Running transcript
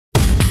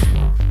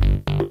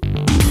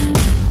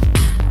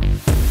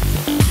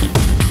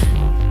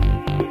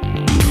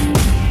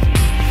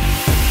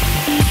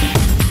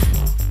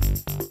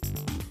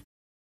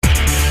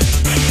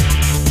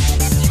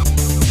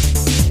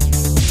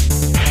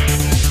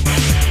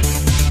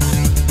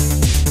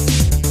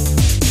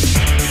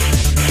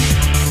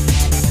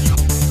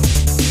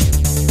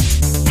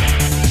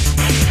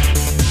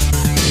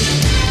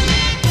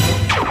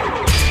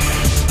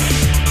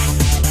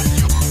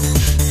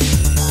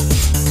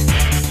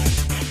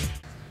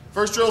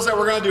First drills that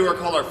we're going to do are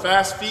called our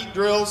fast feet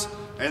drills,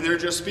 and they're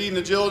just speed and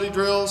agility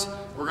drills.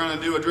 We're going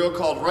to do a drill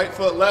called right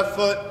foot, left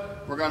foot.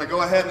 We're going to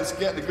go ahead and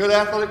get in a good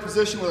athletic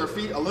position with our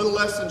feet a little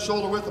less than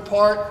shoulder width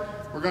apart.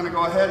 We're going to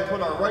go ahead and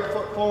put our right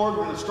foot forward.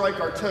 We're going to strike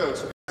our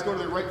toes. So guys go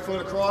to the right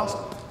foot across,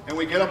 and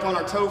we get up on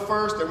our toe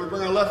first, then we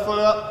bring our left foot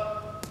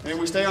up, and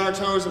we stay on our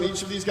toes, and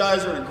each of these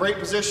guys are in a great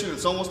position.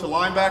 It's almost a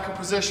linebacker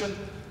position.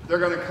 They're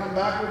going to come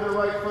back with their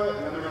right foot,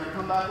 and then they're going to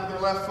come back with their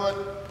left foot,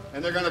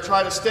 and they're going to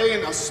try to stay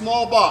in a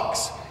small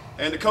box.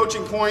 And the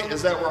coaching point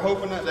is that we're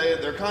hoping that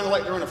they're kind of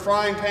like they're in a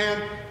frying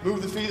pan,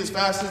 move the feet as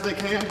fast as they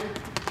can,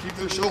 keep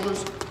their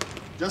shoulders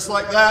just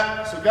like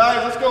that. So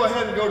guys, let's go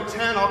ahead and go to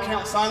 10. I'll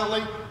count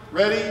silently.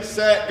 Ready,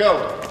 set,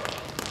 go.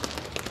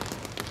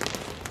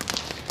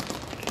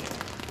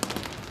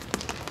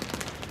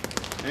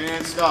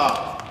 And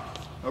stop.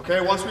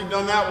 Okay, once we've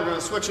done that, we're going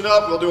to switch it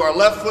up. We'll do our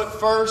left foot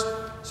first.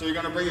 So you're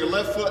going to bring your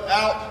left foot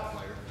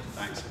out.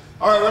 Thanks.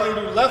 All right, we're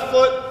going to do left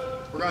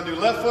foot. We're going to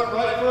do left foot,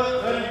 right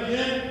foot. Ready,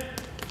 begin.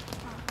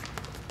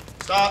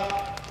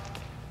 Stop.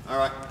 All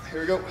right,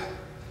 here we go.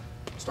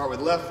 Start with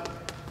left.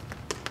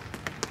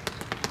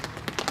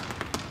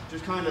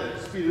 Just kind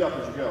of speed it up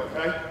as you go,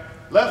 okay?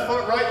 Left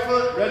foot, right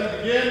foot, ready,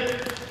 begin.